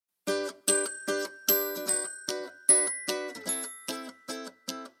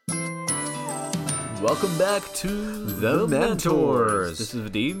Welcome back to The Mentors. This is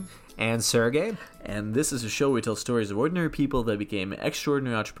Vadim. And Sergey. And this is a show where we tell stories of ordinary people that became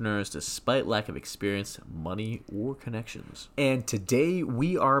extraordinary entrepreneurs despite lack of experience, money, or connections. And today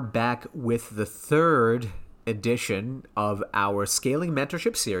we are back with the third edition of our Scaling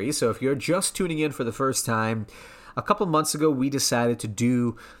Mentorship series. So if you're just tuning in for the first time, a couple months ago we decided to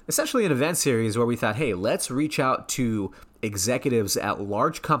do essentially an event series where we thought, hey, let's reach out to executives at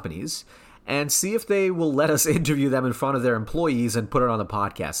large companies and see if they will let us interview them in front of their employees and put it on the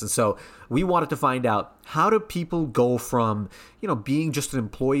podcast. And so we wanted to find out, how do people go from, being just an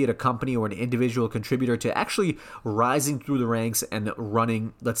employee at a company or an individual contributor to actually rising through the ranks and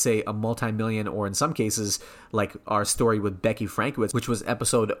running, let's say, a multi-million, or in some cases, like our story with Becky Frankowitz, which was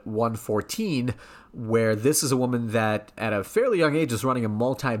episode 114, where this is a woman that at a fairly young age is running a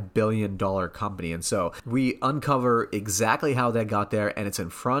multi-billion-dollar company. And so we uncover exactly how that got there, and it's in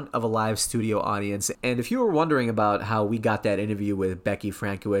front of a live studio audience. And if you were wondering about how we got that interview with Becky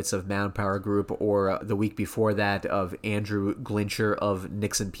Frankowitz of Manpower Group, or the week before that of Andrew Glincher of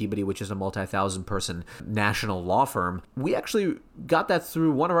Nixon Peabody, which is a multi-thousand person national law firm, we actually got that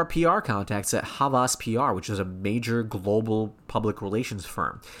through one of our PR contacts at Havas PR, which is a major global public relations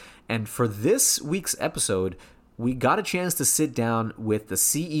firm. And for this week's episode, we got a chance to sit down with the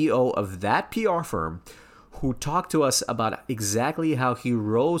CEO of that PR firm, who talked to us about exactly how he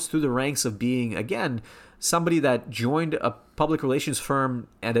rose through the ranks of being, again, somebody that joined a public relations firm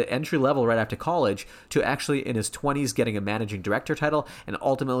at an entry level right after college to actually in his 20s getting a managing director title and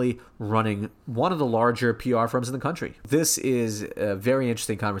ultimately running one of the larger PR firms in the country. This is a very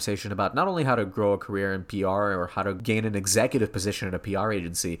interesting conversation about not only how to grow a career in PR or how to gain an executive position at a PR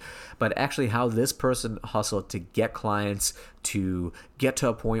agency, but actually how this person hustled to get clients, to get to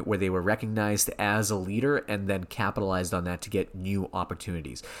a point where they were recognized as a leader and then capitalized on that to get new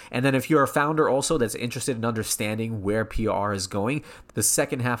opportunities. And then if you're a founder also that's interested in understanding where PR is going, the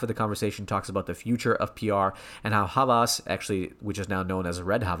second half of the conversation talks about the future of PR and how Havas, actually, which is now known as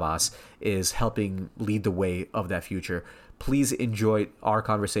Red Havas, is helping lead the way of that future. Please enjoy our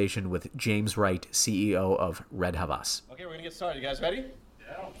conversation with James Wright, CEO of Red Havas. Okay, we're going to get started. You guys ready?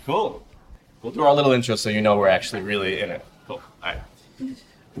 Yeah. Cool. We'll do our little intro so you know we're actually really in it. Cool. All right.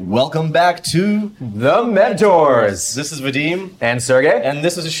 Welcome back to The Mentors. This is Vadim. And Sergey. And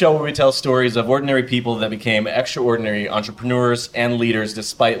this is a show where we tell stories of ordinary people that became extraordinary entrepreneurs and leaders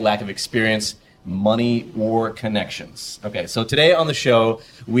despite lack of experience, money, or connections. Okay, so today on the show,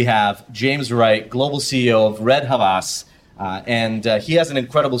 we have James Wright, Global CEO of Red Havas. And he has an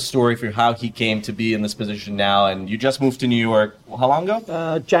incredible story for how he came to be in this position now. And you just moved to New York, how long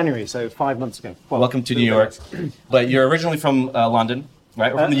ago? January, so 5 months ago. Well, welcome to New York. But you're originally from London,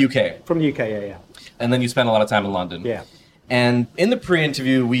 right? Or from the UK? From the UK, yeah. And then you spent a lot of time in London. Yeah. And in the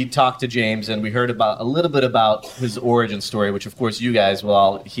pre-interview, we talked to James and we heard about a little bit about his origin story, which of course you guys will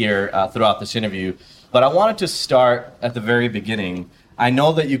all hear throughout this interview. But I wanted to start at the very beginning. I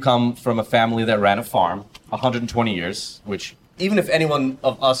know that you come from a family that ran a farm 120 years, which even if anyone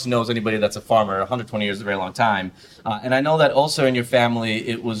of us knows anybody that's a farmer, 120 years is a very long time. And I know that also in your family,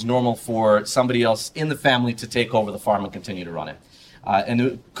 it was normal for somebody else in the family to take over the farm and continue to run it. And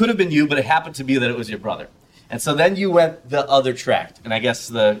it could have been you, but it happened to be that it was your brother. And so then you went the other track, and I guess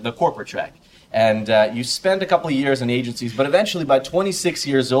the corporate track. And you spent a couple of years in agencies, but eventually by 26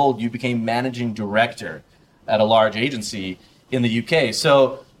 years old, you became managing director at a large agency in the UK.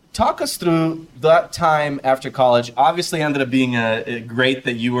 So talk us through that time after college. Obviously ended up being great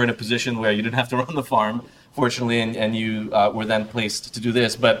that you were in a position where you didn't have to run the farm, fortunately, and you were then placed to do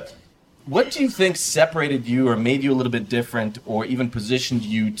this. But what do you think separated you or made you a little bit different or even positioned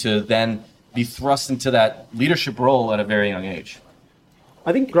you to then be thrust into that leadership role at a very young age?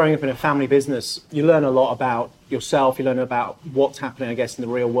 I think growing up in a family business, you learn a lot about yourself. You learn about what's happening, I guess, in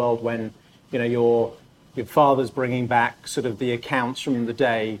the real world when, your father's bringing back sort of the accounts from the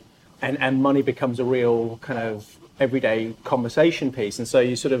day and money becomes a real kind of everyday conversation piece. And so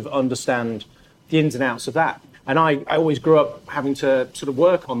you sort of understand the ins and outs of that. And I always grew up having to sort of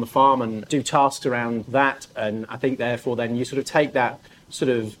work on the farm and do tasks around that. And I think therefore then you sort of take that sort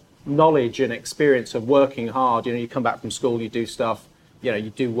of knowledge and experience of working hard. You come back from school, you do stuff, you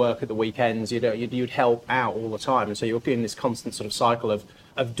do work at the weekends, you'd help out all the time. And so you're in this constant sort of cycle of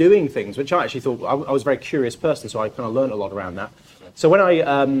doing things, which I actually thought, I was a very curious person, so I kind of learned a lot around that. So when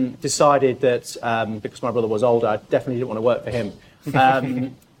I decided that, because my brother was older, I definitely didn't want to work for him.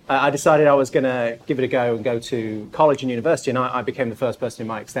 I decided I was going to give it a go and go to college and university, and I became the first person in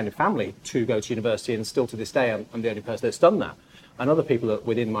my extended family to go to university, and still to this day I'm the only person that's done that. And other people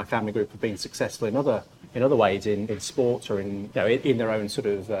within my family group have been successful in other ways, in sports or in their own sort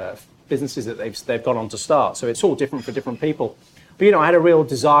of businesses that they've gone on to start. So it's all different for different people. But I had a real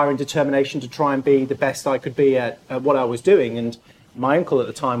desire and determination to try and be the best I could be at what I was doing. And my uncle at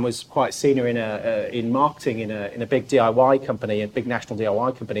the time was quite senior in marketing in a big DIY company, a big national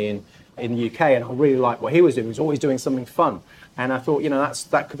DIY company in the UK, and I really liked what he was doing. He was always doing something fun, and I thought,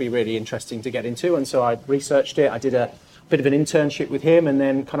 that could be really interesting to get into. And so I researched it. I did a bit of an internship with him, and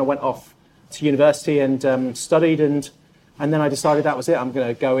then kind of went off to university and studied, and then I decided that was it. I'm going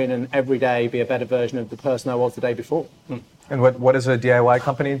to go in and every day be a better version of the person I was the day before. And what is a DIY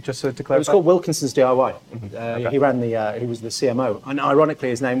company, just to clarify? It was called Wilkinson's DIY. Okay. He was the CMO, and ironically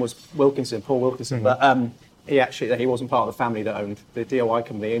his name was Wilkinson, Paul Wilkinson, but he wasn't part of the family that owned the DIY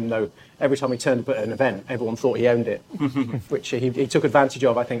company, even though every time he turned up at an event, everyone thought he owned it, which he took advantage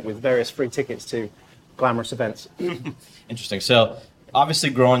of, I think, with various free tickets to glamorous events. Interesting. So obviously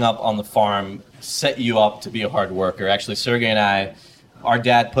growing up on the farm set you up to be a hard worker. Actually, Sergey and our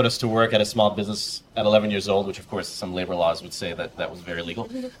dad put us to work at a small business at 11 years old, which of course some labor laws would say that was very legal.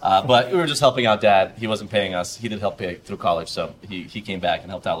 But we were just helping out Dad. He wasn't paying us. He did help pay through college, so he came back and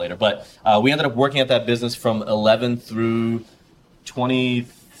helped out later. But we ended up working at that business from 11 through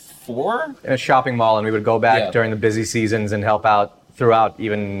 24? In a shopping mall, and we would go back during the busy seasons and help out throughout,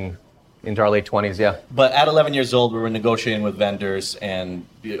 even into our late 20s, yeah. But at 11 years old, we were negotiating with vendors, and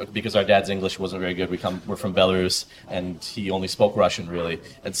because our dad's English wasn't very good, we're from Belarus, and he only spoke Russian, really.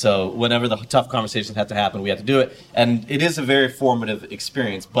 And so whenever the tough conversations had to happen, we had to do it. And it is a very formative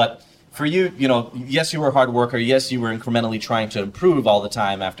experience. But for you, yes, you were a hard worker. Yes, you were incrementally trying to improve all the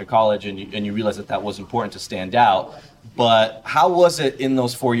time after college, and you realized that was important to stand out. But how was it in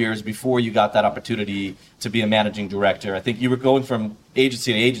those 4 years before you got that opportunity to be a managing director? I think you were going from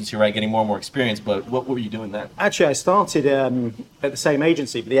agency to agency, right, getting more and more experience, but what were you doing then? Actually, I started at the same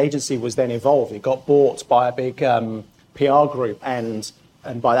agency, but the agency was then evolved. It got bought by a big PR group, and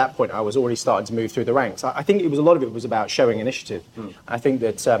by that point, I was already starting to move through the ranks. I think a lot of it was about showing initiative. I think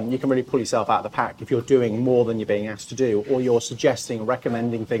that you can really pull yourself out of the pack if you're doing more than you're being asked to do, or you're suggesting,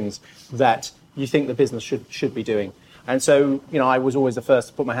 recommending things that you think the business should be doing. And so, I was always the first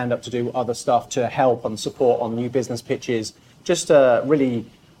to put my hand up to do other stuff, to help and support on new business pitches. Just really,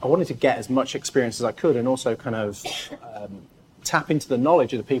 I wanted to get as much experience as I could, and also kind of tap into the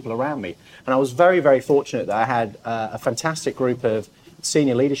knowledge of the people around me. And I was very, very fortunate that I had a fantastic group of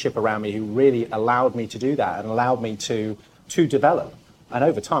senior leadership around me who really allowed me to do that and allowed me to develop. And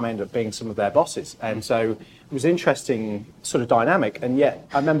over time, I ended up being some of their bosses. And so it was an interesting sort of dynamic. And yet,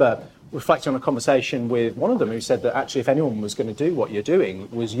 I remember reflecting on a conversation with one of them who said that actually if anyone was going to do what you're doing,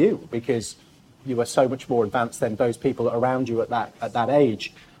 it was you, because you were so much more advanced than those people around you at that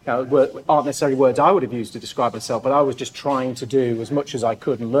age. Aren't necessarily words I would have used to describe myself, but I was just trying to do as much as I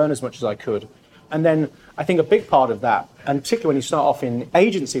could and learn as much as I could. And then I think a big part of that, and particularly when you start off in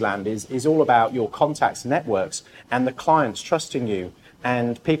agency land, is all about your contacts and networks and the clients trusting you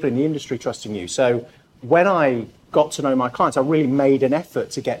and people in the industry trusting you. So when I got to know my clients, I really made an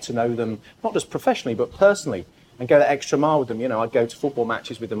effort to get to know them, not just professionally, but personally, and go that extra mile with them. I'd go to football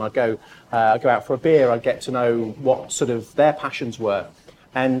matches with them. I'd go out for a beer. I'd get to know what sort of their passions were.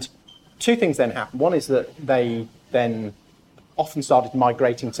 And two things then happened. One is that they then often started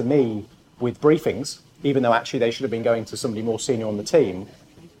migrating to me with briefings, even though actually they should have been going to somebody more senior on the team.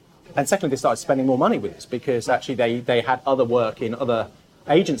 And secondly, they started spending more money with us, because actually they had other work in other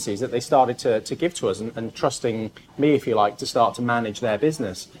agencies that they started to give to us, and trusting me, if you like, to start to manage their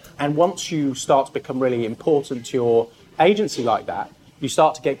business. And once you start to become really important to your agency like that, you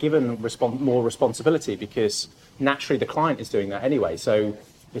start to get given more responsibility, because naturally the client is doing that anyway. So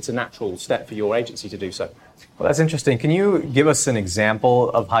it's a natural step for your agency to do so. Well, that's interesting. Can you give us an example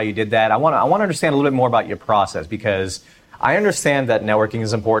of how you did that? I want to understand a little bit more about your process, because I understand that networking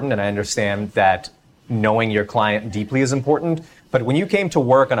is important, and I understand that knowing your client deeply is important. But when you came to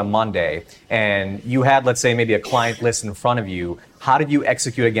work on a Monday and you had, let's say, maybe a client list in front of you, how did you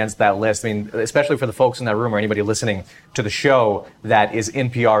execute against that list? I mean, especially for the folks in that room or anybody listening to the show that is in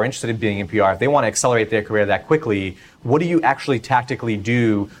PR, interested in being in PR, if they want to accelerate their career that quickly, what do you actually tactically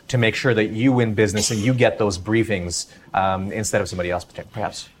do to make sure that you win business and you get those briefings instead of somebody else,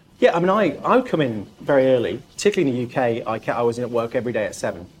 perhaps? Yeah, I mean, I would come in very early, particularly in the UK. I was in at work every day at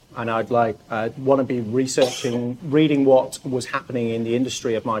 7. And I'd want to be researching, reading what was happening in the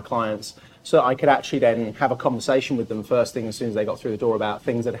industry of my clients, so that I could actually then have a conversation with them first thing as soon as they got through the door about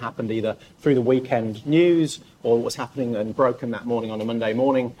things that happened either through the weekend news or what was happening and broken that morning on a Monday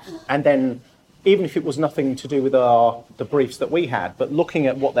morning. And then, even if it was nothing to do with the briefs that we had, but looking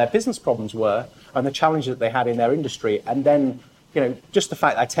at what their business problems were and the challenges that they had in their industry, and then, just the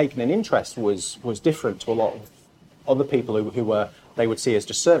fact that I'd taken an interest was different to a lot of other people who were they would see as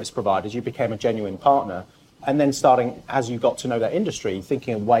just service providers. You became a genuine partner. And then starting, as you got to know that industry,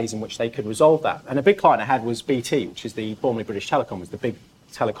 thinking of ways in which they could resolve that. And a big client I had was BT, which is the formerly British Telecom, was the big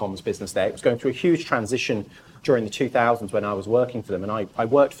telecoms business there. It was going through a huge transition during the 2000s when I was working for them. And I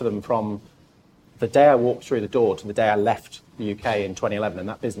worked for them from the day I walked through the door to the day I left the UK in 2011, and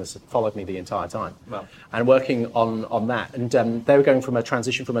that business followed me the entire time. Wow. And working on that. And they were going from a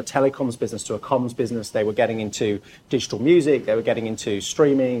transition from a telecoms business to a comms business. They were getting into digital music, they were getting into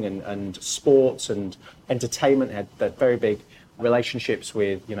streaming and sports and entertainment, had very big relationships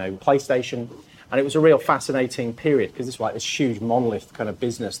with, PlayStation. And it was a real fascinating period because it's like this huge monolith kind of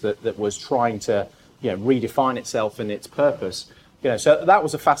business that was trying to, redefine itself and its purpose. So that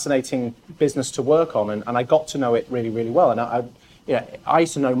was a fascinating business to work on, and I got to know it really, really well. And I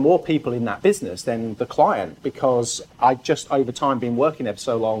used to know more people in that business than the client because I'd just over time been working there for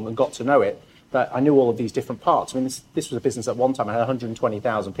so long and got to know it that I knew all of these different parts. I mean, this was a business at one time, I had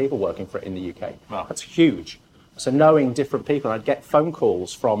 120,000 people working for it in the UK. Wow. That's huge. So knowing different people, I'd get phone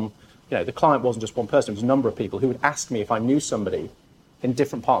calls from, the client wasn't just one person, it was a number of people who would ask me if I knew somebody in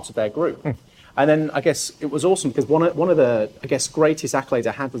different parts of their group. And then I guess it was awesome because one of the, greatest accolades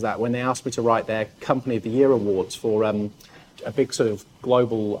I had was that when they asked me to write their Company of the Year awards for a big sort of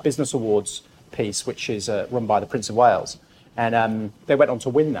global business awards piece, which is run by the Prince of Wales. And they went on to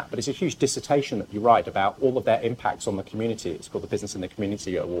win that. But it's a huge dissertation that you write about all of their impacts on the community. It's called the Business and the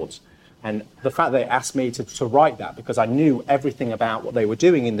Community Awards. And the fact that they asked me to write that because I knew everything about what they were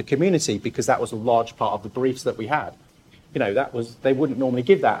doing in the community because that was a large part of the briefs that we had. They wouldn't normally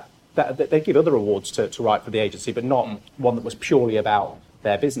give that. They give other awards to write for the agency, but not one that was purely about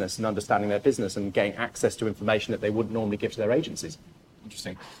their business and understanding their business and getting access to information that they wouldn't normally give to their agencies.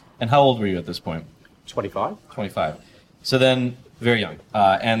 Interesting. And how old were you at this point? 25. 25. So then, very young.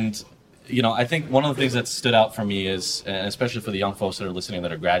 I think one of the things that stood out for me is, and especially for the young folks that are listening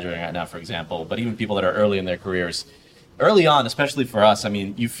that are graduating right now, for example, but even people that are early in their careers, early on, especially for us, I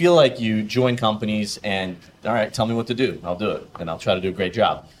mean, you feel like you join companies and, all right, tell me what to do. I'll do it, and I'll try to do a great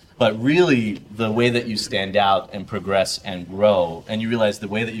job. But really, the way that you stand out and progress and grow, and you realize the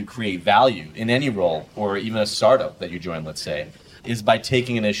way that you create value in any role, or even a startup that you join, let's say, is by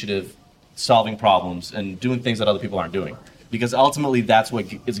taking initiative, solving problems, and doing things that other people aren't doing. Because ultimately, that's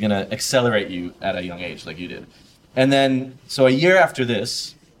what is going to accelerate you at a young age, like you did. And then, so a year after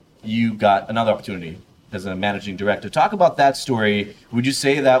this, you got another opportunity as a managing director. Talk about that story. Would you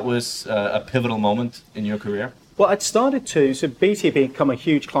say that was a pivotal moment in your career? Well, I'd started so BT had become a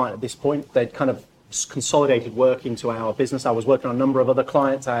huge client at this point. They'd kind of consolidated work into our business. I was working on a number of other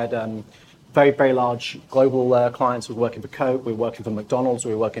clients. I had very, very large global clients. We were working for Coke, we were working for McDonald's,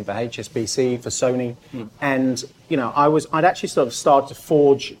 we were working for HSBC, for Sony. And, I'd actually sort of started to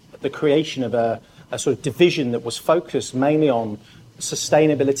forge the creation of a sort of division that was focused mainly on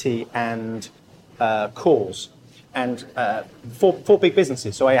sustainability and cause. And four big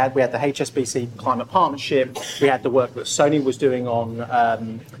businesses. So we had the HSBC Climate Partnership. We had the work that Sony was doing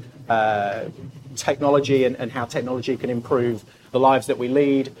on technology and how technology can improve the lives that we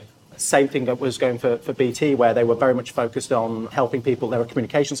lead. Same thing that was going for BT, where they were very much focused on helping people. They're a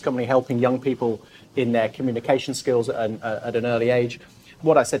communications company, helping young people in their communication skills at an early age.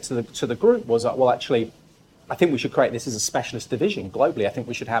 What I said to the group was, well, actually, I think we should create this as a specialist division globally. I think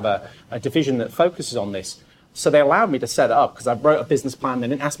we should have a division that focuses on this. So they allowed me to set it up because I wrote a business plan. They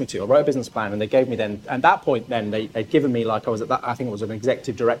didn't ask me to. I wrote a business plan, and they gave me then. At that point, then they'd given me I was at that. I think it was an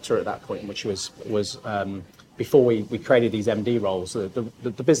executive director at that point, which was before we created these MD roles.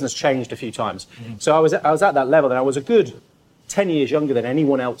 The business changed a few times. Mm-hmm. So I was at that level, and I was a good 10 years younger than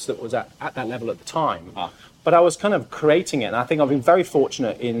anyone else that was at that level at the time. But I was kind of creating it, and I think I've been very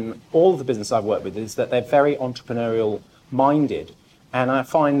fortunate in all of the business I've worked with is that they're very entrepreneurial minded, and I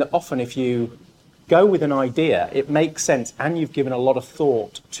find that often if you go with an idea, it makes sense, and you've given a lot of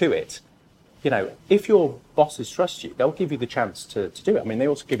thought to it. If your bosses trust you, they'll give you the chance to do it. I mean, they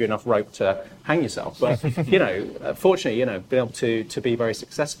also give you enough rope to hang yourself. But, fortunately, been able to be very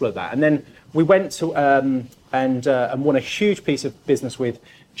successful at that. And then we went to and won a huge piece of business with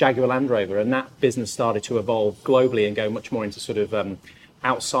Jaguar Land Rover, and that business started to evolve globally and go much more into sort of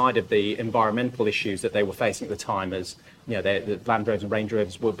outside of the environmental issues that they were facing at the time, as the Land Rovers and Range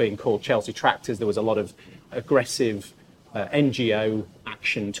Rovers were being called Chelsea tractors. There was a lot of aggressive NGO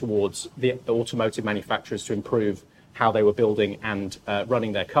action towards the automotive manufacturers to improve how they were building and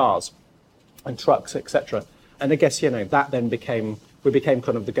running their cars and trucks, etc. And I guess that then became kind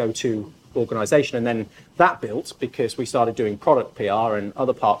of the go-to organisation, and then that built because we started doing product PR and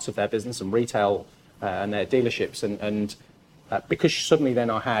other parts of their business and retail and their dealerships, and because suddenly then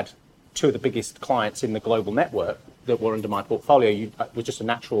I had two of the biggest clients in the global network, that were under my portfolio, it was just a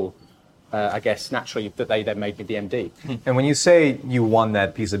natural, I guess, naturally that they then made me the MD. And when you say you won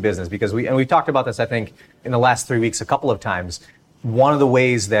that piece of business, because we've talked about this, I think, in the last 3 weeks a couple of times, one of the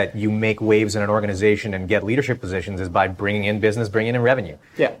ways that you make waves in an organization and get leadership positions is by bringing in business, bringing in revenue.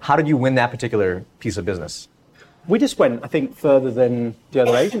 Yeah. How did you win that particular piece of business? We just went, I think, further than the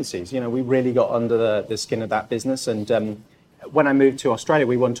other agencies. We really got under the skin of that business. And when I moved to Australia,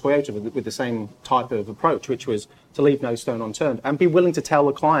 we won Toyota with the same type of approach, which was to leave no stone unturned and be willing to tell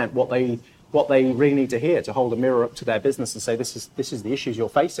the client what they really need to hear, to hold a mirror up to their business and say, this is the issues you're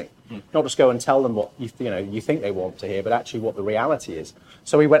facing. Not just go and tell them what you think they want to hear, but actually what the reality is.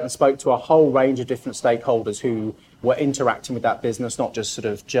 So we went and spoke to a whole range of different stakeholders who were interacting with that business, not just sort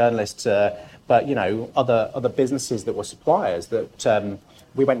of journalists, but other businesses that were suppliers. That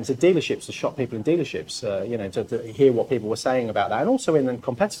we went into dealerships to shop people in dealerships, to hear what people were saying about that, and also in the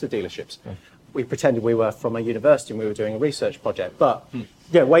competitor dealerships. We pretended we were from a university and we were doing a research project, but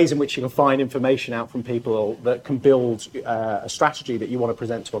ways in which you can find information out from people that can build a strategy that you want to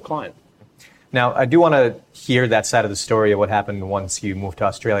present to a client. Now, I do want to hear that side of the story of what happened once you moved to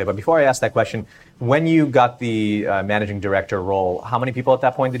Australia. But before I ask that question, when you got the managing director role, how many people at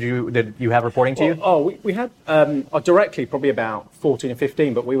that point did you have reporting to you? We had directly probably about 14 or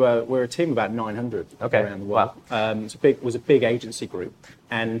 15, but we're a team of about 900 around the world. Wow. It was a big agency group,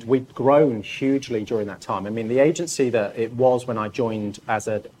 and we'd grown hugely during that time. I mean, the agency that it was when I joined as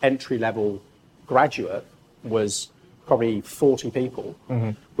an entry-level graduate was probably 40 people. Mm-hmm.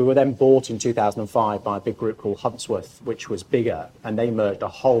 We were then bought in 2005 by a big group called Huntsworth, which was bigger, and they merged a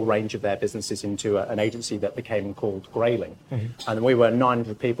whole range of their businesses into an agency that became called Grayling. Mm-hmm. And we were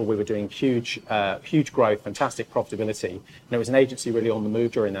 900 people. We were doing huge growth, fantastic profitability, and it was an agency really on the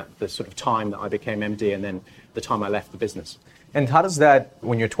move during the sort of time that I became MD and then the time I left the business. And how does that,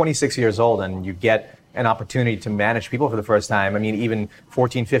 when you're 26 years old and you get an opportunity to manage people for the first time, I mean, even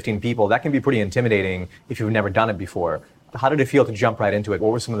 14, 15 people, that can be pretty intimidating if you've never done it before. How did it feel to jump right into it?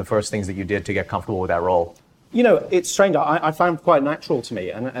 What were some of the first things that you did to get comfortable with that role? It's strange. I found it quite natural to me,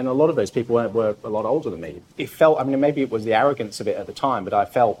 and a lot of those people were a lot older than me. It felt, maybe it was the arrogance of it at the time, but I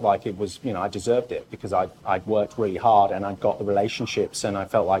felt like it was, I deserved it because I'd worked really hard and I'd got the relationships, and I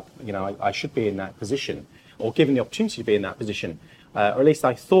felt like, I should be in that position, or given the opportunity to be in that position. Or at least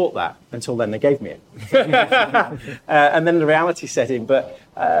I thought that until then they gave me it. And then the reality set in. But,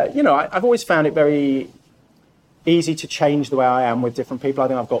 I've always found it very easy to change the way I am with different people. I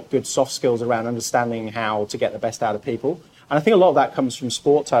think I've got good soft skills around understanding how to get the best out of people. And I think a lot of that comes from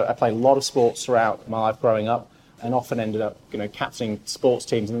sports. I played a lot of sports throughout my life growing up and often ended up, captaining sports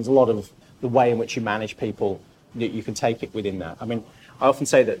teams. And there's a lot of the way in which you manage people that you can take it within that. I often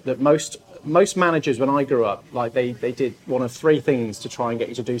say that most managers, when I grew up, like they did one of three things to try and get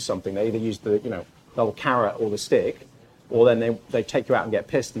you to do something. They either used the old carrot or the stick, or then they take you out and get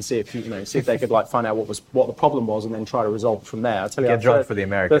pissed and see if they could find out what the problem was and then try to resolve it from there. I'll tell you, get drunk for the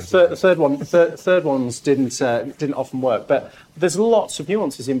Americans. The third ones didn't often work, but there's lots of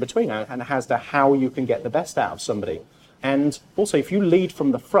nuances in between and as to how you can get the best out of somebody. And also, if you lead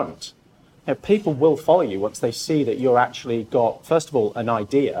from the front, people will follow you once they see that you're actually got, first of all, an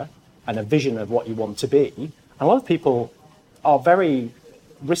idea and a vision of what you want to be. And a lot of people are very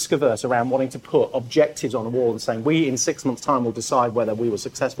risk averse around wanting to put objectives on a wall and saying, we in 6 months' time will decide whether we were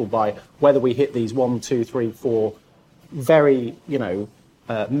successful by whether we hit these 1, 2, 3, 4 very,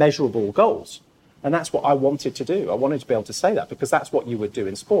 measurable goals. And that's what I wanted to do. I wanted to be able to say that because that's what you would do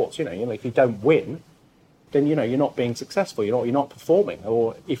in sports. If you don't win, then you're not being successful. You're not performing.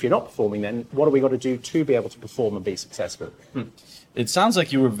 Or if you're not performing, then what have we got to do to be able to perform and be successful? It sounds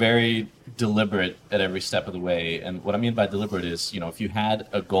like you were very deliberate at every step of the way. And what I mean by deliberate is, if you had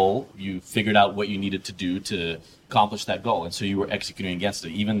a goal, you figured out what you needed to do to accomplish that goal. And so you were executing against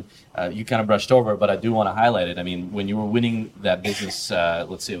it. Even you kind of brushed over, but I do want to highlight it. When you were winning that business,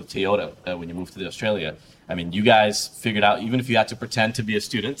 let's say with Toyota, when you moved to Australia, you guys figured out, even if you had to pretend to be a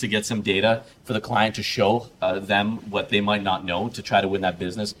student to get some data for the client to show them what they might not know to try to win that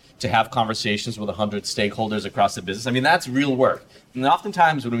business, to have conversations with 100 stakeholders across the business. That's real work. And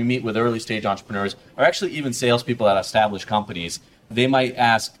oftentimes when we meet with early stage entrepreneurs, or actually even salespeople at established companies, they might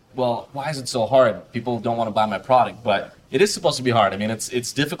ask, well, why is it so hard? People don't want to buy my product, but it is supposed to be hard.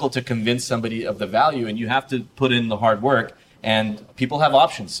 It's difficult to convince somebody of the value, and you have to put in the hard work. And people have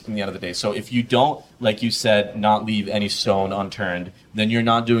options in the end of the day. So if you don't, like you said, not leave any stone unturned, then you're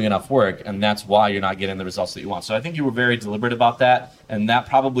not doing enough work, and that's why you're not getting the results that you want. So I think you were very deliberate about that, and that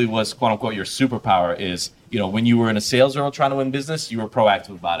probably was, quote unquote, your superpower is, when you were in a sales role trying to win business, you were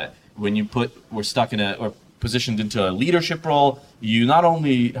proactive about it. When you were stuck in or positioned into a leadership role, you not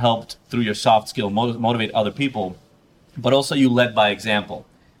only helped through your soft skill motivate other people, but also you led by example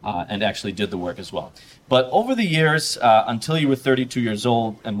and actually did the work as well. But over the years, until you were 32 years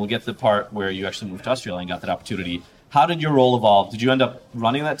old, and we'll get to the part where you actually moved to Australia and got that opportunity, how did your role evolve? Did you end up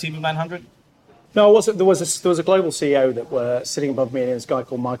running that team of 900? No, I wasn't. There was a global CEO that were sitting above me, and this guy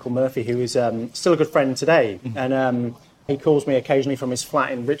called Michael Murphy, who is still a good friend today. And he calls me occasionally from his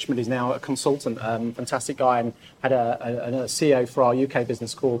flat in Richmond. He's now a consultant, fantastic guy, and had a CEO for our UK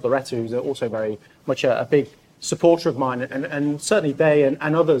business called Loretta, who's also very much a big supporter of mine. And certainly they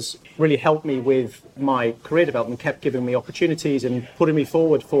and others really helped me with my career development, kept giving me opportunities and putting me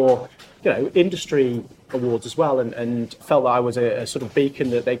forward for, industry awards as well, and felt that I was a sort of beacon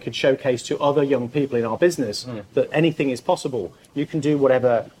that they could showcase to other young people in our business that anything is possible. You can do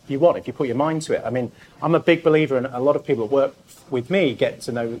whatever you want if you put your mind to it. I mean, I'm a big believer, and a lot of people that work with me get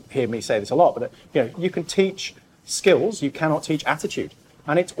to hear me say this a lot, but you can teach skills, you cannot teach attitude.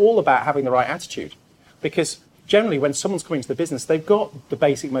 And it's all about having the right attitude, because generally when someone's coming to the business, they've got the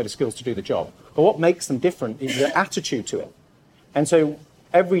basic motor skills to do the job, but what makes them different is their attitude to it. And so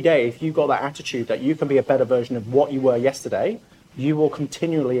every day, if you've got that attitude that you can be a better version of what you were yesterday, you will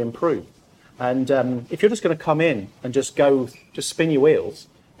continually improve. And if you're just going to come in and just spin your wheels,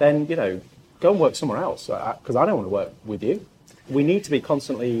 then, go and work somewhere else, because I don't want to work with you. We need to be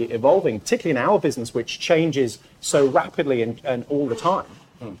constantly evolving, particularly in our business, which changes so rapidly and all the time.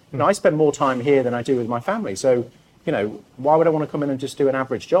 I spend more time here than I do with my family. So, why would I want to come in and just do an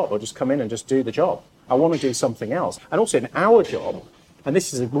average job, or just come in and just do the job? I want to do something else. And also in our job, and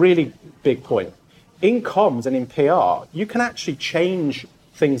this is a really big point, in comms and in PR, you can actually change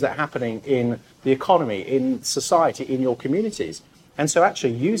things that are happening in the economy, in society, in your communities. And so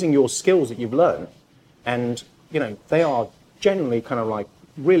actually using your skills that you've learned, and, they are generally kind of like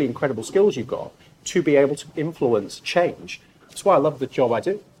really incredible skills you've got to be able to influence change. That's why I love the job I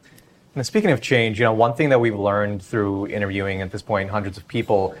do. And speaking of change, one thing that we've learned through interviewing at this point hundreds of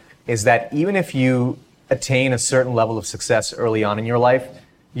people is that even if you attain a certain level of success early on in your life,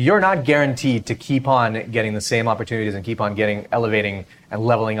 you're not guaranteed to keep on getting the same opportunities and keep on elevating and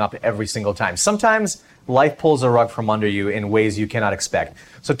leveling up every single time. Sometimes life pulls a rug from under you in ways you cannot expect.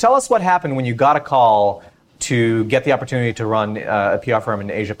 So tell us what happened when you got a call to get the opportunity to run a PR firm in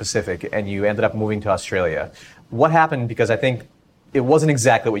Asia Pacific and you ended up moving to Australia. What happened? Because I think it wasn't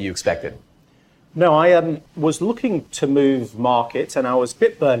exactly what you expected. No, I was looking to move markets, and I was a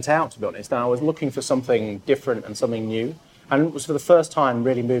bit burnt out, to be honest. And I was looking for something different and something new. And it was for the first time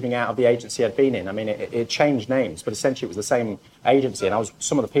really moving out of the agency I'd been in. I mean, it changed names, but essentially it was the same agency. And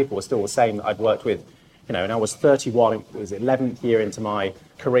some of the people were still the same that I'd worked with, and I was 31, it was 11th year into my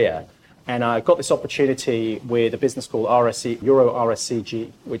career. And I got this opportunity with a business called Euro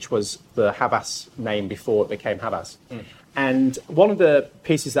RSCG, which was the Havas name before it became Havas. And one of the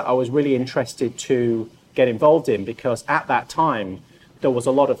pieces that I was really interested to get involved in, because at that time, there was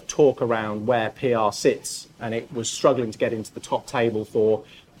a lot of talk around where PR sits, and it was struggling to get into the top table for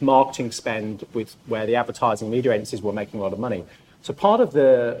marketing spend with where the advertising media agencies were making a lot of money. So part of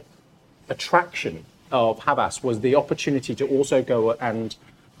the attraction of Havas was the opportunity to also go and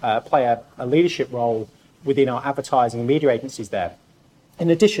play a leadership role within our advertising and media agencies there, in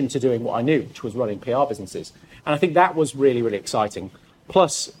addition to doing what I knew, which was running PR businesses. And I think that was really, really exciting.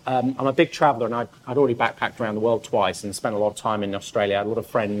 Plus, I'm a big traveller, and I'd already backpacked around the world twice and spent a lot of time in Australia. I had a lot of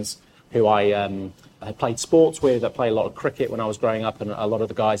friends who I had played sports with. I played a lot of cricket when I was growing up, and a lot of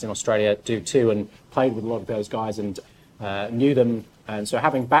the guys in Australia do too, and played with a lot of those guys and knew them. And so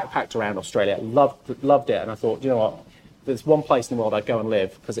having backpacked around Australia, loved it. And I thought, what? There's one place in the world I'd go and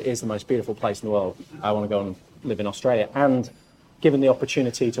live, because it is the most beautiful place in the world. I want to go and live in Australia. And given the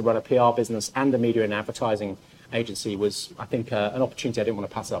opportunity to run a PR business and a media and advertising agency was, I think, an opportunity I didn't want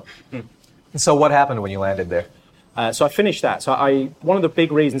to pass up. So what happened when you landed there? So I finished that. So one of the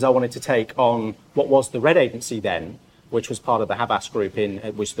big reasons I wanted to take on what was the Red Agency then, which was part of the Havas group,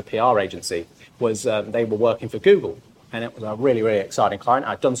 which the PR agency, was they were working for Google. And it was a really, really exciting client.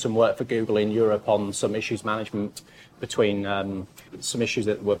 I'd done some work for Google in Europe on some issues management between some issues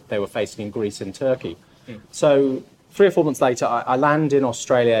that they were facing in Greece and Turkey. So 3 or 4 months later, I land in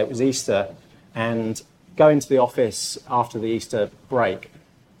Australia. It was Easter, and go into the office after the Easter break,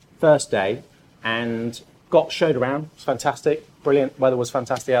 first day, and got showed around. It was fantastic, brilliant. Weather was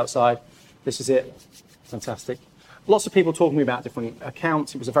fantastic outside. This is it, fantastic. Lots of people talking to me about different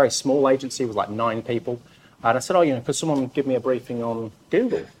accounts. It was a very small agency. It was like 9 people. And I said, could someone give me a briefing on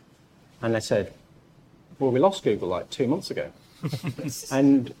Google? And they said, well, we lost Google like 2 months ago.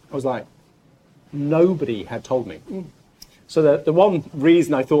 And I was like, nobody had told me. So the one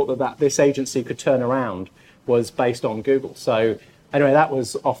reason I thought that this agency could turn around was based on Google. So anyway, that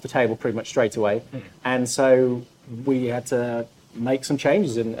was off the table pretty much straight away. And so we had to make some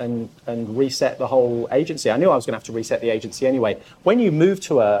changes and reset the whole agency. I knew I was going to have to reset the agency anyway. When you move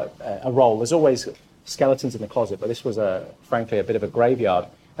to a role, there's always skeletons in the closet, but this was frankly a bit of a graveyard.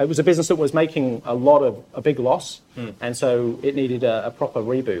 It was a business that was making a big loss, and so it needed a proper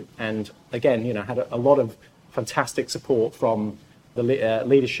reboot. And again, had a lot of fantastic support from the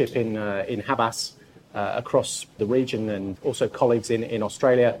leadership in Havas across the region, and also colleagues in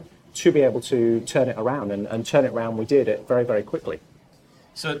Australia, to be able to turn it around, and turn it around we did it very, very quickly.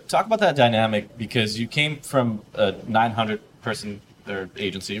 So talk about that dynamic, because you came from a 900-person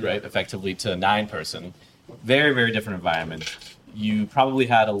agency, right, effectively, to a 9-person. Very, very different environment. You probably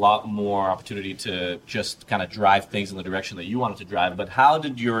had a lot more opportunity to just kind of drive things in the direction that you wanted to drive. But how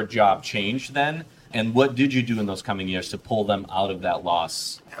did your job change then? And what did you do in those coming years to pull them out of that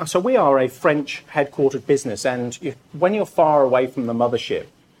loss? So we are a French headquartered business, and when you're far away from the mothership,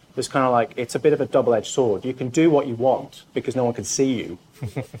 there's kind of like, it's a bit of a double-edged sword. You can do what you want because no one can see you.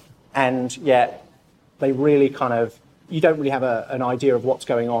 And yet they really you don't really have an idea of what's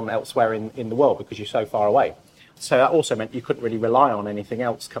going on elsewhere in the world because you're so far away. So that also meant you couldn't really rely on anything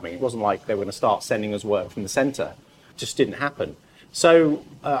else coming. It wasn't like they were going to start sending us work from the centre. It just didn't happen. So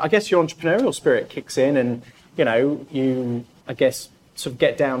I guess your entrepreneurial spirit kicks in, and you I guess sort of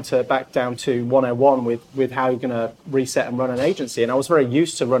get back down to 101 with how you're going to reset and run an agency. And I was very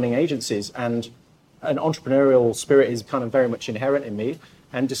used to running agencies, and an entrepreneurial spirit is kind of very much inherent in me,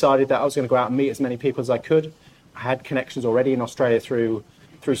 and decided that I was going to go out and meet as many people as I could. I had connections already in Australia through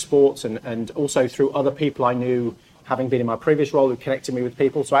sports, and also through other people I knew, having been in my previous role, who connected me with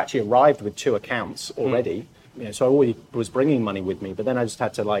people. So I actually arrived with 2 accounts already. So I already was bringing money with me, but then I just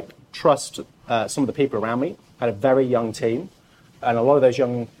had to trust some of the people around me. I had a very young team, and a lot of those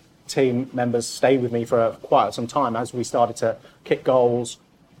young team members stayed with me for quite some time as we started to kick goals,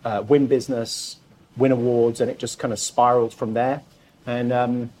 win business, win awards, and it just kind of spiraled from there. And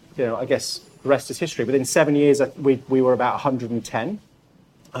I guess the rest is history. Within 7 years, we were about 110.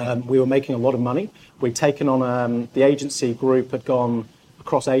 We were making a lot of money. We'd taken on the agency group had gone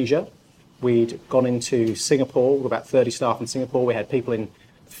across Asia. We'd gone into Singapore with about 30 staff in Singapore. We had people in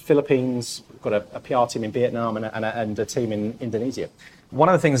Philippines, got a PR team in Vietnam, and a team in Indonesia. One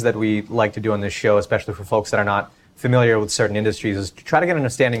of the things that we like to do on this show, especially for folks that are not familiar with certain industries, is to try to get an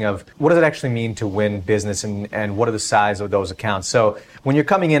understanding of what does it actually mean to win business, and what are the size of those accounts. So when you're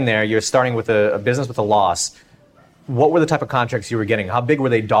coming in there, you're starting with a business with a loss. What were the type of contracts you were getting? How big were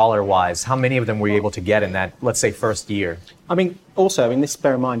they dollar-wise? How many of them were you able to get in that, let's say, first year? This,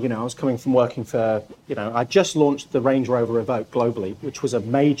 bear in mind, I was coming from working for, I just launched the Range Rover Evoque globally, which was a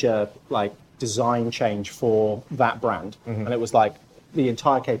major, design change for that brand. Mm-hmm. And it was the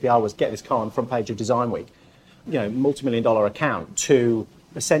entire KPI was get this car on the front page of Design Week. Multi-million-dollar account, to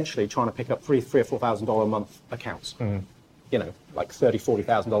essentially trying to pick up $3,000 or $4,000 a month accounts. Mm-hmm.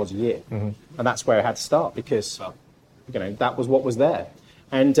 $30,000-$40,000 a year. Mm-hmm. And that's where I had to start, because that was what was there.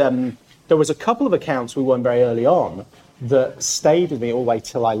 And there was a couple of accounts we won very early on that stayed with me all the way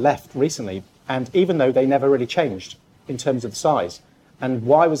till I left recently. And even though they never really changed in terms of the size. And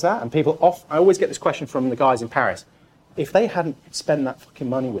why was that? And I always get this question from the guys in Paris. If they hadn't spent that fucking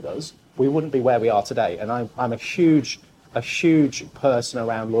money with us, we wouldn't be where we are today. And I'm a huge person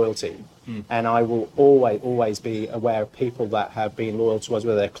around loyalty. And I will always be aware of people that have been loyal to us,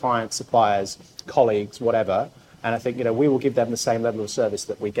 whether they're clients, suppliers, colleagues, whatever. And I think, we will give them the same level of service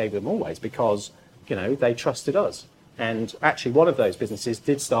that we gave them always, because, they trusted us. And actually, one of those businesses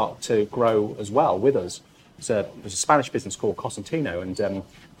did start to grow as well with us. It was a Spanish business called Cosentino, and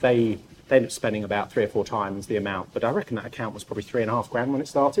they ended up spending about 3 or 4 times the amount. But I reckon that account was probably $3,500 when it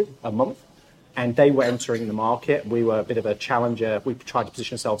started, a month. And they were entering the market. We were a bit of a challenger. We tried to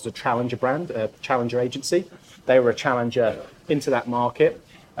position ourselves as a challenger brand, a challenger agency. They were a challenger into that market.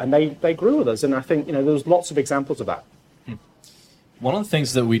 And they grew with us, and I think there was lots of examples of that. One of the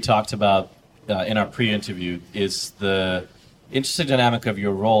things that we talked about in our pre-interview is the interesting dynamic of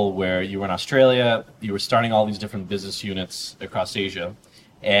your role, where you were in Australia, you were starting all these different business units across Asia,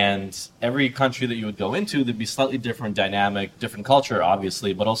 and every country that you would go into, there'd be slightly different dynamic, different culture,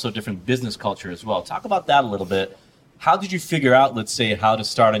 obviously, but also different business culture as well. Talk about that a little bit. How did you figure out, let's say, how to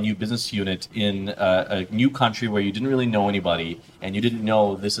start a new business unit in a new country where you didn't really know anybody and you didn't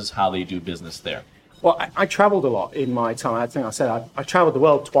know this is how they do business there? Well, I traveled a lot in my time. I think I said I traveled the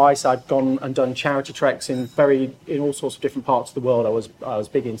world twice. I'd gone and done charity treks in all sorts of different parts of the world. I was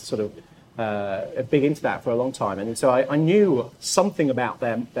big into big into that for a long time, and so I knew something about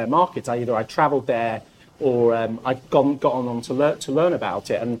their markets. Either I traveled there or I'd gotten on to learn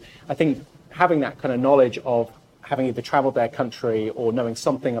about it. And I think having that kind of knowledge of having either traveled their country or knowing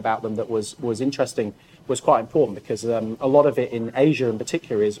something about them that was interesting was quite important, because a lot of it in Asia in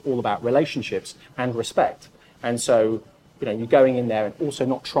particular is all about relationships and respect. And so, you're going in there and also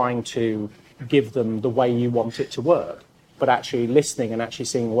not trying to give them the way you want it to work, but actually listening and actually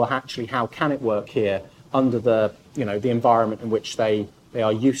seeing, well, actually, how can it work here under the environment in which they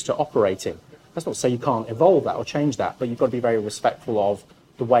are used to operating. That's not to say you can't evolve that or change that, but you've got to be very respectful of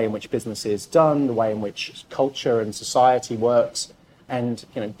the way in which business is done, the way in which culture and society works, and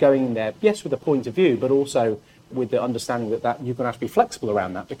going in there, yes, with a point of view, but also with the understanding that you're going to have to be flexible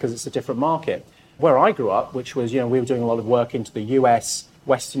around that, because it's a different market. Where I grew up, which was, we were doing a lot of work into the US,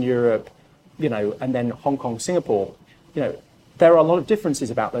 Western Europe, and then Hong Kong, Singapore, there are a lot of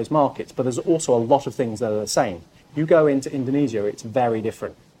differences about those markets, but there's also a lot of things that are the same. You go into Indonesia, it's very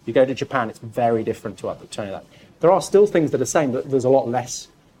different. You go to Japan, it's very different to that. There are still things that are the same, but there's a lot less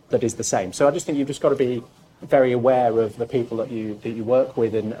that is the same. So I just think you've just got to be very aware of the people that you work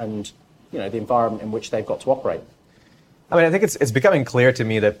with and the environment in which they've got to operate. I mean, I think it's becoming clear to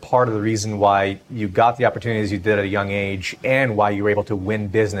me that part of the reason why you got the opportunities you did at a young age and why you were able to win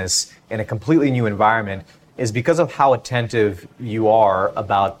business in a completely new environment is because of how attentive you are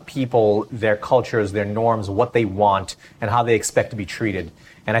about people, their cultures, their norms, what they want, and how they expect to be treated.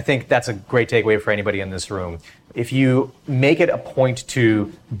 And I think that's a great takeaway for anybody in this room. If you make it a point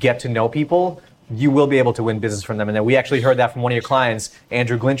to get to know people, you will be able to win business from them. And then we actually heard that from one of your clients,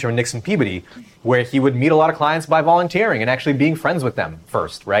 Andrew Glincher and Nixon Peabody, where he would meet a lot of clients by volunteering and actually being friends with them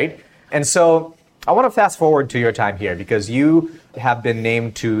first, right? And so I want to fast forward to your time here, because you have been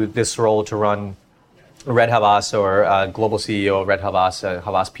named to this role to run Red Havas, or global CEO of Red Havas,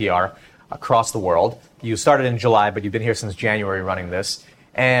 Havas PR, across the world. You started in July, but you've been here since January running this.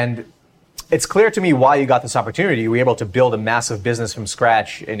 And it's clear to me why you got this opportunity. You were able to build a massive business from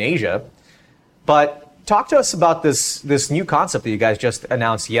scratch in Asia. But talk to us about this new concept that you guys just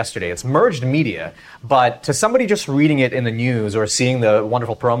announced yesterday. It's merged media, but to somebody just reading it in the news or seeing the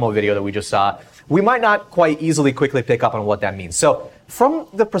wonderful promo video that we just saw, we might not quite easily quickly pick up on what that means. So from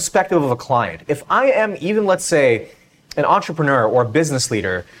the perspective of a client, if I am even, let's say, an entrepreneur or a business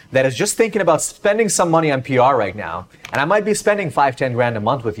leader that is just thinking about spending some money on PR right now, and I might be spending $5-10 grand a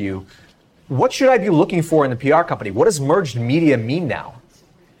month with you, what should I be looking for in the PR company? What does merged media mean now?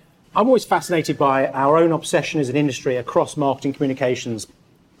 I'm always fascinated by our own obsession as an industry across marketing, communications,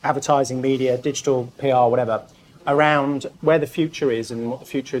 advertising, media, digital, PR, whatever, around where the future is and what the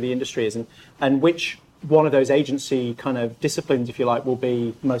future of the industry is, and which one of those agency kind of disciplines, if you like, will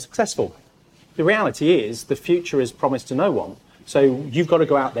be most successful. The reality is the future is promised to no one. So you've got to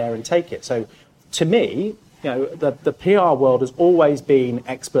go out there and take it. So to me, the PR world has always been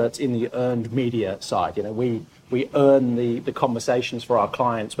experts in the earned media side. We earn the conversations for our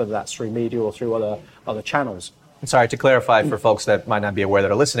clients, whether that's through media or through other channels. Sorry, to clarify for folks that might not be aware that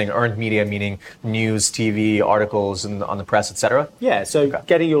are listening, earned media meaning news, TV, articles, and on the press, etc. Yeah, so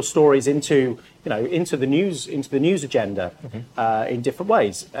getting your stories into the news agenda in different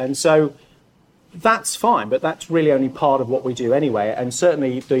ways, and so that's fine. But that's really only part of what we do anyway. And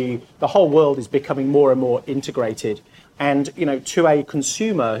certainly the whole world is becoming more and more integrated. And to a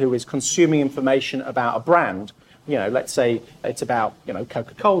consumer who is consuming information about a brand, let's say it's about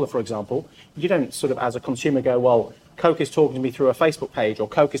Coca-Cola, for example, you don't sort of as a consumer go, well, Coke is talking to me through a Facebook page, or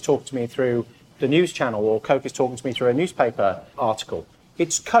Coke is talking to me through the news channel, or Coke is talking to me through a newspaper article.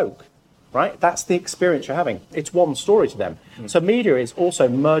 It's Coke, right? That's the experience you're having. It's one story to them. So media is also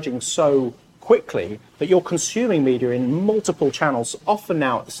merging so quickly that you're consuming media in multiple channels, often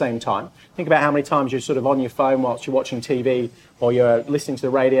now at the same time. Think about how many times you're sort of on your phone whilst you're watching TV, or you're listening to the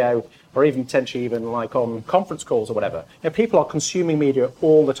radio, or even potentially even like on conference calls or whatever. People are consuming media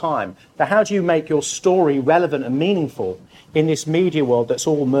all the time. Now, how do you make your story relevant and meaningful in this media world that's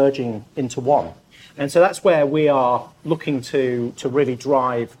all merging into one? And so that's where we are looking to really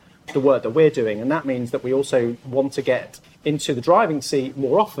drive the work that we're doing. And that means that we also want to get into the driving seat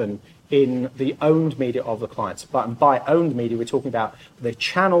more often in the owned media of the clients. But by owned media, we're talking about the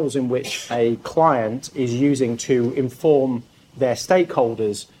channels in which a client is using to inform their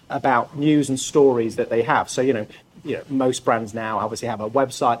stakeholders about news and stories that they have. So, most brands now obviously have a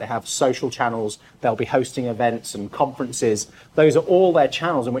website, they have social channels, they'll be hosting events and conferences. Those are all their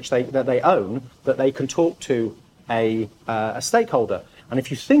channels in which they own, that they can talk to a stakeholder. And if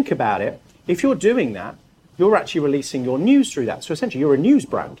you think about it, if you're doing that, you're actually releasing your news through that. So essentially, you're a news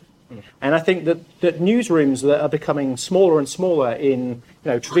brand. And I think that newsrooms that are becoming smaller and smaller in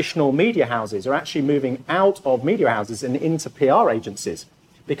traditional media houses are actually moving out of media houses and into PR agencies.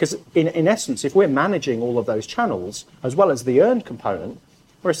 Because in essence, if we're managing all of those channels, as well as the earned component,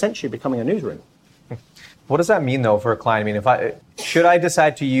 we're essentially becoming a newsroom. What does that mean, though, for a client? I mean, should I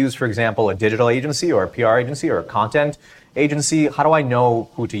decide to use, for example, a digital agency or a PR agency or a content agency? How do I know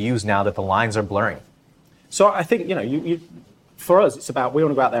who to use now that the lines are blurring? So I think, for us, it's about we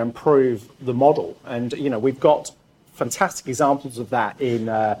want to go out there and prove the model. And, we've got fantastic examples of that in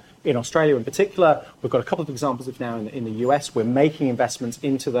Australia in particular. We've got a couple of examples of now in the US. We're making investments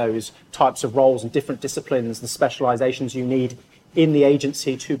into those types of roles and different disciplines and specializations you need in the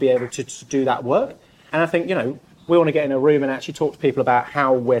agency to be able to do that work. And I think, we want to get in a room and actually talk to people about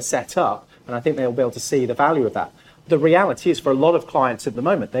how we're set up. And I think they'll be able to see the value of that. The reality is for a lot of clients at the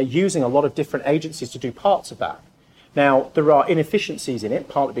moment, they're using a lot of different agencies to do parts of that. Now, there are inefficiencies in it,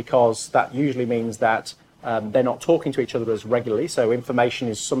 partly because that usually means that they're not talking to each other as regularly. So information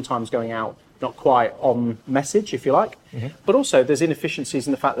is sometimes going out not quite on message, if you like. Mm-hmm. But also there's inefficiencies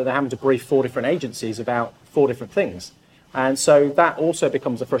in the fact that they're having to brief 4 different agencies about 4 different things. And so that also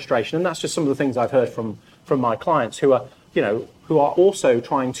becomes a frustration. And that's just some of the things I've heard from my clients who are also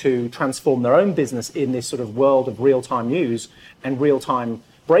trying to transform their own business in this sort of world of real-time news and real-time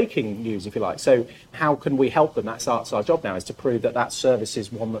breaking news, if you like. So how can we help them? That's our job now, is to prove that service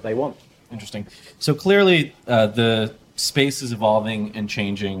is one that they want. Interesting. So clearly the space is evolving and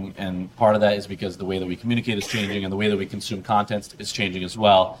changing, and part of that is because the way that we communicate is changing and the way that we consume content is changing as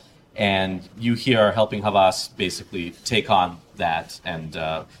well. And you here are helping Havas basically take on that and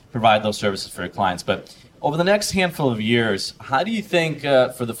provide those services for your clients. But over the next handful of years, how do you think,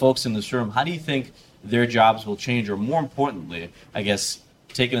 for the folks in this room, how do you think their jobs will change? Or more importantly, I guess,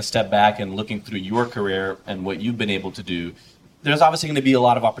 taking a step back and looking through your career and what you've been able to do, there's obviously going to be a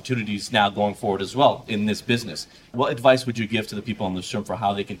lot of opportunities now going forward as well in this business. What advice would you give to the people in this room for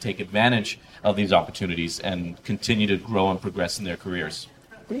how they can take advantage of these opportunities and continue to grow and progress in their careers?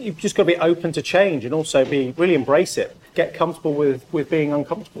 You've just got to be open to change and also really embrace it. Get comfortable with being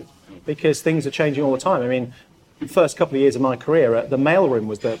uncomfortable, because things are changing all the time. I mean, the first couple of years of my career, the mailroom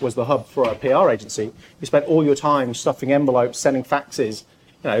was the hub for a PR agency. You spent all your time stuffing envelopes, sending faxes,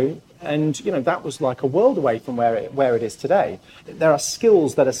 and that was like a world away from where it is today. There are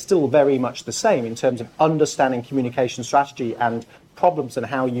skills that are still very much the same in terms of understanding communication strategy and problems and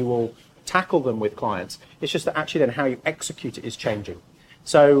how you will tackle them with clients. It's just that actually then how you execute it is changing.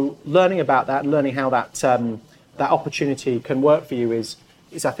 So learning about that, learning how that opportunity can work for you is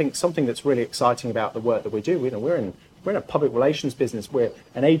I think something that's really exciting about the work that we do. We're in a public relations business. We're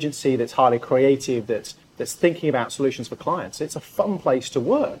an agency that's highly creative, that's thinking about solutions for clients. It's a fun place to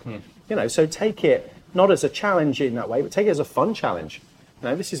work. So take it not as a challenge in that way, but take it as a fun challenge.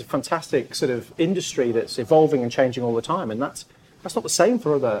 This is a fantastic sort of industry that's evolving and changing all the time, and that's not the same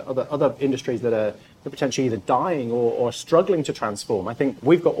for other industries that are potentially either dying or struggling to transform. I think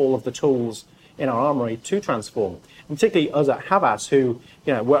we've got all of the tools in our armory to transform. And particularly us at Havas, who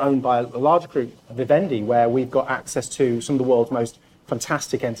we're owned by a larger group, Vivendi, where we've got access to some of the world's most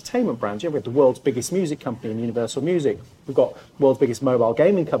fantastic entertainment brands. We have the world's biggest music company in Universal Music. We've got the world's biggest mobile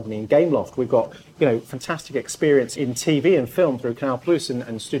gaming company in Gameloft. We've got fantastic experience in TV and film through Canal Plus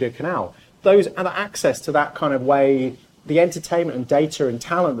and Studio Canal. Those and the access to that kind of way, the entertainment and data and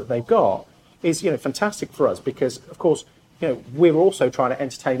talent that they've got is fantastic for us, because of course we're also trying to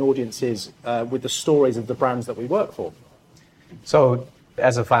entertain audiences with the stories of the brands that we work for. So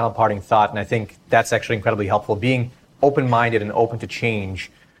as a final parting thought, and I think that's actually incredibly helpful, being open-minded and open to change,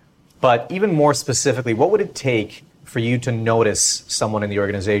 but even more specifically, what would it take for you to notice someone in the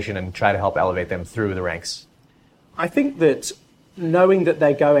organization and try to help elevate them through the ranks? I think that knowing that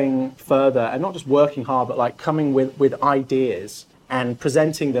they're going further and not just working hard, but like coming with ideas and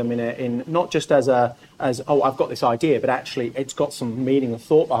presenting them in not just as I've got this idea, but actually it's got some meaning and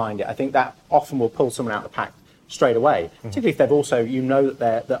thought behind it. I think that often will pull someone out of the pack straight away, particularly if they've also,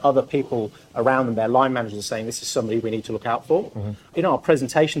 that other people around them, their line managers are saying, this is somebody we need to look out for. In our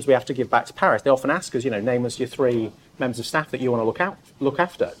presentations we have to give back to Paris, they often ask us, name us your 3 members of staff that you want to look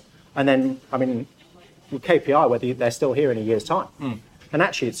after. And then, with KPI, whether they're still here in a year's time. And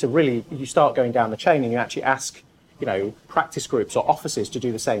actually, you start going down the chain and you actually ask, practice groups or offices to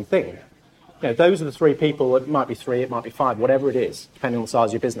do the same thing. Those are the 3 people. It might be 3, it might be 5, whatever it is, depending on the size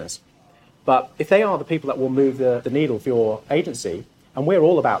of your business. But if they are the people that will move the needle for your agency, and we're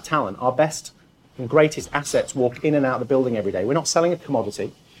all about talent, our best and greatest assets walk in and out of the building every day. We're not selling a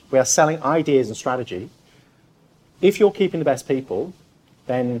commodity. We are selling ideas and strategy. If you're keeping the best people,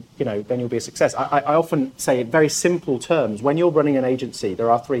 then you'll be a success. I often say in very simple terms, when you're running an agency, there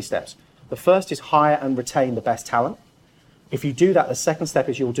are 3 steps. The first is hire and retain the best talent. If you do that, the second step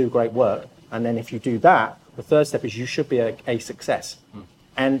is you'll do great work. And then if you do that, the third step is you should be a success.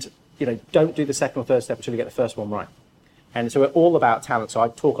 And don't do the second or third step until you get the first one right. And so we're all about talent. So I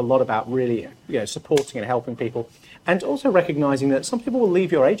talk a lot about really, supporting and helping people, and also recognizing that some people will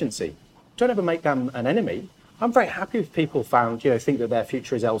leave your agency. Don't ever make them an enemy. I'm very happy if people think that their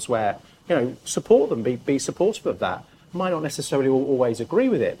future is elsewhere. Support them, be supportive of that. Might not necessarily always agree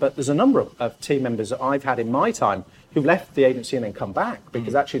with it, but there's a number of team members that I've had in my time who've left the agency and then come back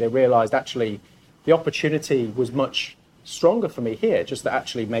because actually they realised the opportunity was much stronger for me here. Just that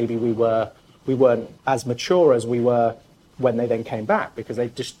actually maybe we weren't as mature as we were when they then came back, because they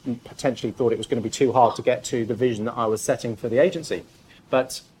just potentially thought it was going to be too hard to get to the vision that I was setting for the agency.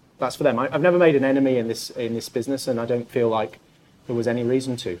 But that's for them. I've never made an enemy in this business, and I don't feel like there was any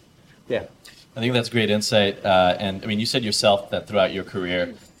reason to. Yeah. I think that's great insight. And I mean, you said yourself that throughout your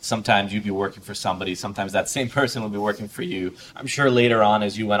career, sometimes you'd be working for somebody, sometimes that same person would be working for you. I'm sure later on,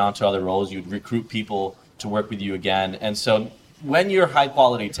 as you went on to other roles, you'd recruit people to work with you again. And so when you're high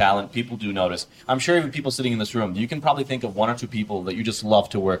quality talent, people do notice. I'm sure even people sitting in this room, you can probably think of one or two people that you just love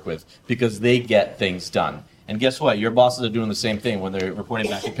to work with because they get things done. And guess what? Your bosses are doing the same thing when they're reporting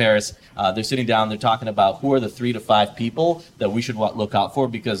back to Paris. They're sitting down, they're talking about who are the 3 to 5 people that we should look out for,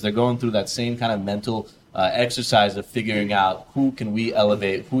 because they're going through that same kind of mental exercise of figuring out who can we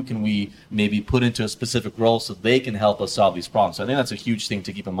elevate, who can we maybe put into a specific role so they can help us solve these problems. So I think that's a huge thing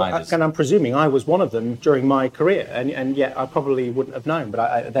to keep in mind. And I'm presuming I was one of them during my career, and yet I probably wouldn't have known.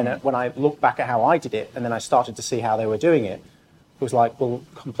 But then when I look back at how I did it, and then I started to see how they were doing it, it was like, well,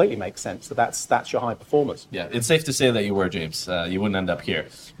 completely makes sense. So that's your high performers. Yeah, it's safe to say that you were, James. You wouldn't end up here.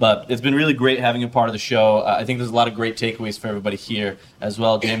 But it's been really great having you part of the show. I think there's a lot of great takeaways for everybody here as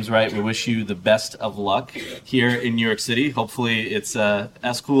well. James Wright, we wish you the best of luck here in New York City. Hopefully it's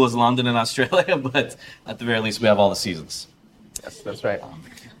as cool as London and Australia, but at the very least we have all the seasons. Yes, that's right.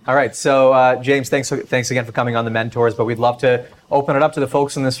 All right, so James, thanks again for coming on The Mentors, but we'd love to open it up to the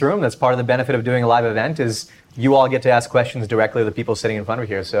folks in this room. That's part of the benefit of doing a live event, is you all get to ask questions directly to the people sitting in front of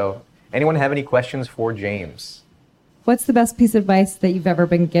you here. So anyone have any questions for James? What's the best piece of advice that you've ever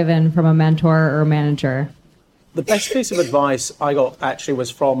been given from a mentor or a manager? The best piece of advice I got actually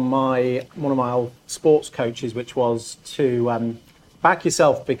was from one of my old sports coaches, which was to back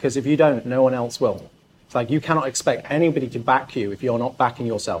yourself, because if you don't, no one else will. It's like you cannot expect anybody to back you if you're not backing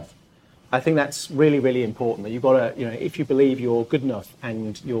yourself. I think that's really, really important, that you've got to, if you believe you're good enough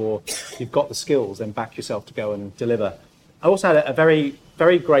and you've got the skills, then back yourself to go and deliver. I also had a very,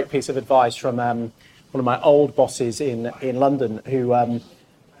 very great piece of advice from one of my old bosses in London, who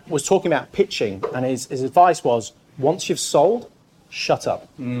was talking about pitching, and his advice was, once you've sold, shut up.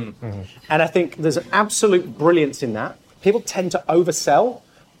 Mm-hmm. And I think there's an absolute brilliance in that. People tend to oversell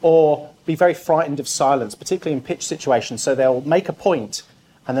or be very frightened of silence, particularly in pitch situations. So they'll make a point,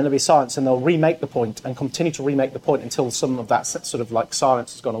 and then there'll be silence, and they'll remake the point and continue to remake the point until some of that sort of like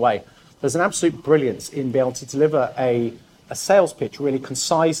silence has gone away. There's an absolute brilliance in being able to deliver a sales pitch really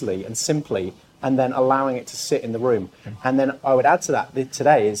concisely and simply, and then allowing it to sit in the room. And then I would add to that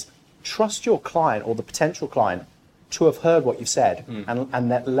today is trust your client or the potential client to have heard what you've said and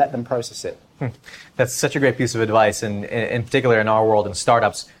let them process it. That's such a great piece of advice, and in particular in our world in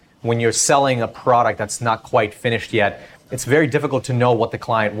startups, when you're selling a product that's not quite finished yet, it's very difficult to know what the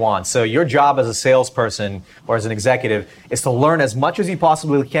client wants. So your job as a salesperson or as an executive is to learn as much as you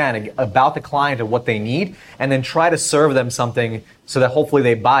possibly can about the client and what they need, and then try to serve them something so that hopefully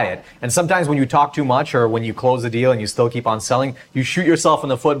they buy it. And sometimes when you talk too much, or when you close the deal and you still keep on selling, you shoot yourself in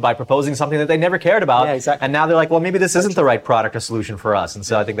the foot by proposing something that they never cared about. Yeah, exactly. And now they're like, well, maybe this isn't the right product or solution for us. And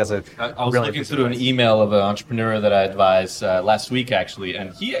so I think that's I was looking through an email of an entrepreneur that I advised last week, actually,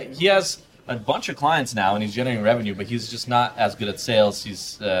 and he has a bunch of clients now, and he's generating revenue, but he's just not as good at sales. He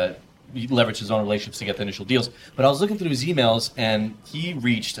leveraged his own relationships to get the initial deals. But I was looking through his emails, and he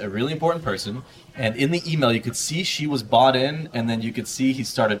reached a really important person. And in the email, you could see she was bought in, and then you could see he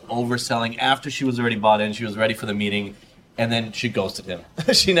started overselling after she was already bought in. She was ready for the meeting, and then she ghosted him.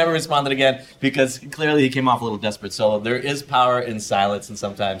 She never responded again, because clearly he came off a little desperate. So there is power in silence, and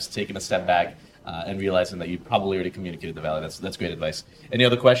sometimes taking a step back and realizing that you probably already communicated the value. That's great advice. Any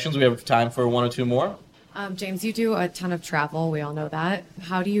other questions? We have time for one or two more. James, you do a ton of travel. We all know that.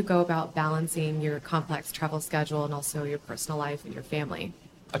 How do you go about balancing your complex travel schedule and also your personal life and your family?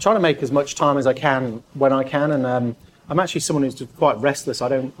 I try to make as much time as I can when I can, and I'm actually someone who's quite restless. I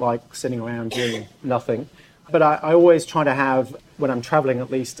don't like sitting around doing nothing. But I always try to have, when I'm traveling, at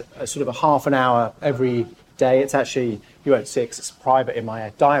least a sort of a half an hour every day. It's actually, you won't see it 'cause it's private in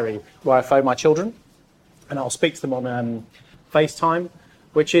my diary, where I phone my children, and I'll speak to them on FaceTime,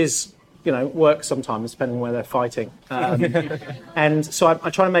 which is, work sometimes, depending on where they're fighting. And so I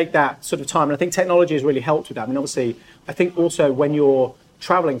try to make that sort of time. And I think technology has really helped with that. I mean, obviously, I think also when you're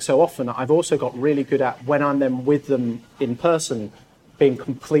traveling so often, I've also got really good at, when I'm then with them in person, being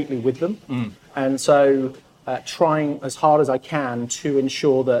completely with them. And so trying as hard as I can to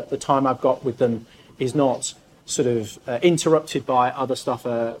ensure that the time I've got with them is not sort of interrupted by other stuff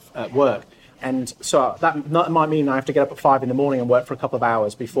at work. And so that might mean I have to get up at 5 a.m. and work for a couple of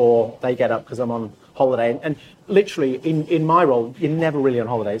hours before they get up because I'm on holiday. And literally, in my role, you're never really on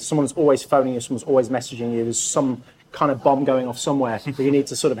holiday. Someone's always phoning you, someone's always messaging you. There's some kind of bomb going off somewhere that you need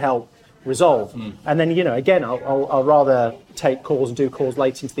to sort of help resolve. And then, again, I'll rather take calls and do calls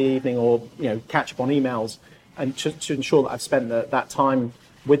late into the evening, or catch up on emails, and to ensure that I've spent that time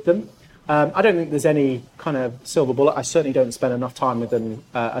with them. I don't think there's any kind of silver bullet. I certainly don't spend enough time with them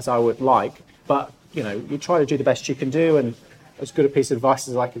as I would like. But, you try to do the best you can do, and as good a piece of advice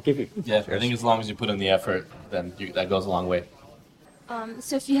as I could give you. Yeah, I think as long as you put in the effort, then that goes a long way.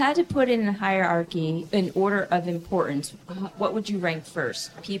 So if you had to put in a hierarchy in order of importance, what would you rank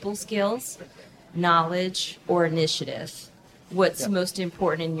first? People skills, knowledge, or initiative? What's most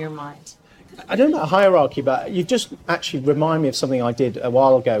important in your mind? I don't know a hierarchy, but you've just actually remind me of something I did a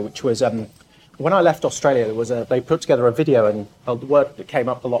while ago, which was when I left Australia. They put together a video, and the word that came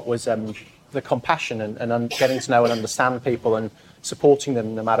up a lot was the compassion and getting to know and understand people and supporting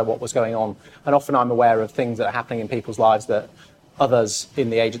them no matter what was going on. And often I'm aware of things that are happening in people's lives that others in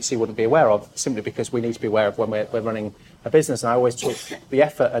the agency wouldn't be aware of, simply because we need to be aware of when we're running a business. And I always took the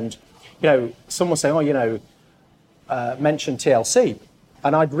effort. And someone was saying, mention TLC.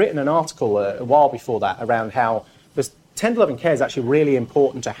 And I'd written an article a while before that around how this 10 to 11 care is actually really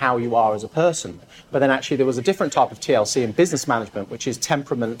important to how you are as a person. But then actually there was a different type of TLC in business management, which is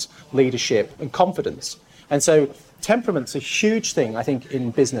temperament, leadership, and confidence. And so temperament's a huge thing, I think,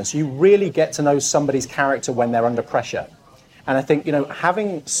 in business. You really get to know somebody's character when they're under pressure. And I think,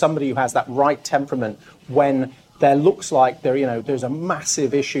 having somebody who has that right temperament when there looks like there's a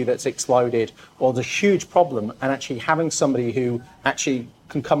massive issue that's exploded, or there's a huge problem, and actually having somebody who actually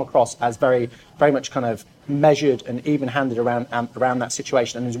can come across as very, very much kind of measured and even-handed around that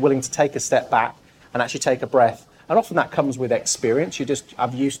situation, and is willing to take a step back and actually take a breath. And often that comes with experience.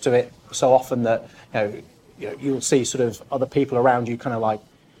 I'm used to it so often that you'll see sort of other people around you kind of like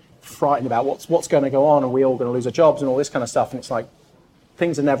frightened about what's going to go on, and we all going to lose our jobs and all this kind of stuff. And it's like,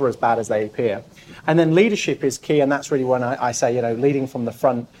 things are never as bad as they appear. And then leadership is key, and that's really when I say, leading from the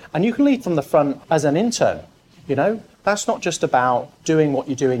front. And you can lead from the front as an intern. That's not just about doing what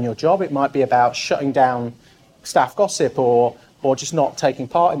you do in your job. It might be about shutting down staff gossip, or just not taking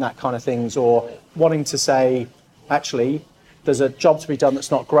part in that kind of things, or wanting to say, actually, there's a job to be done that's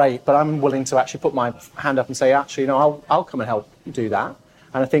not great, but I'm willing to actually put my hand up and say, actually, I'll come and help do that.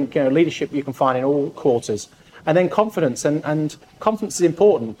 And I think leadership you can find in all quarters. And then confidence, and confidence is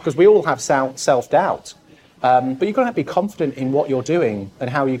important because we all have self-doubt. But you've got to be confident in what you're doing and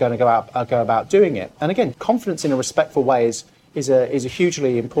how you're going to go about doing it. And again, confidence in a respectful way is a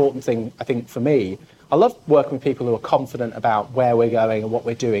hugely important thing, I think, for me. I love working with people who are confident about where we're going and what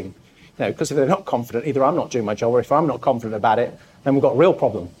we're doing. Because if they're not confident, either I'm not doing my job, or if I'm not confident about it, then we've got a real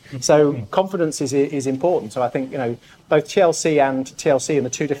problem. So confidence is important. So I think, both TLC and TLC in the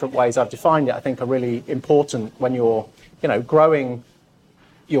two different ways I've defined it, I think are really important when you're, growing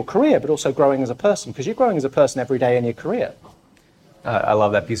your career, but also growing as a person, because you're growing as a person every day in your career. I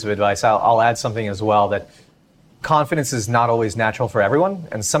love that piece of advice. I'll add something as well, that confidence is not always natural for everyone.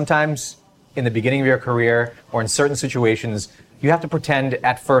 And sometimes in the beginning of your career or in certain situations, you have to pretend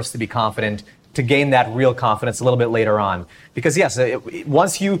at first to be confident to gain that real confidence a little bit later on. Because yes,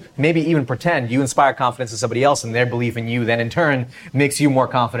 once you maybe even pretend, you inspire confidence in somebody else, and their belief in you then in turn makes you more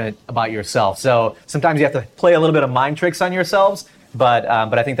confident about yourself. So sometimes you have to play a little bit of mind tricks on yourselves, but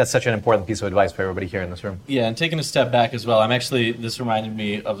I think that's such an important piece of advice for everybody here in this room. Yeah, and taking a step back as well, this reminded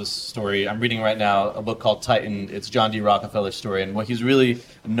me of a story. I'm reading right now a book called Titan. It's John D. Rockefeller's story, and what he's really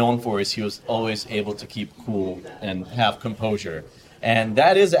known for is he was always able to keep cool and have composure. And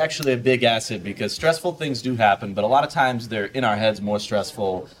that is actually a big asset, because stressful things do happen, but a lot of times they're in our heads more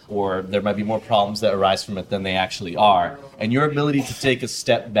stressful, or there might be more problems that arise from it than they actually are. And your ability to take a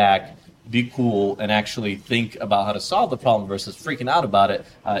step back, be cool, and actually think about how to solve the problem versus freaking out about it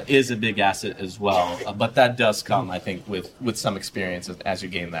is a big asset as well. But that does come, I think, with some experience as you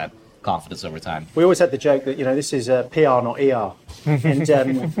gain that confidence over time. We always had the joke that, this is PR, not ER.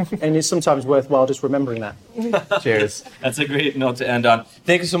 And it's sometimes worthwhile just remembering that. Cheers. That's a great note to end on.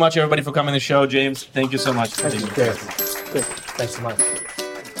 Thank you so much, everybody, for coming to the show. James, thank you so much. Thanks so much.